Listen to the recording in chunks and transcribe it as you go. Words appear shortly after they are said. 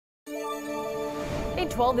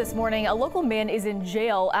8:12 this morning, a local man is in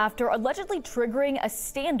jail after allegedly triggering a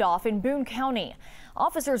standoff in Boone County.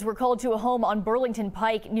 Officers were called to a home on Burlington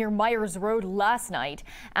Pike near Myers Road last night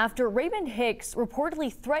after Raymond Hicks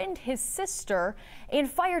reportedly threatened his sister and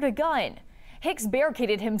fired a gun. Hicks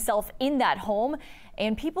barricaded himself in that home,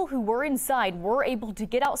 and people who were inside were able to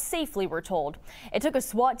get out safely, we're told. It took a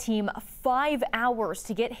SWAT team 5 hours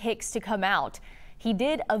to get Hicks to come out. He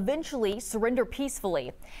did eventually surrender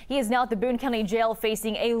peacefully. He is now at the Boone County Jail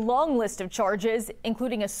facing a long list of charges,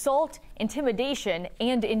 including assault, intimidation,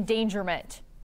 and endangerment.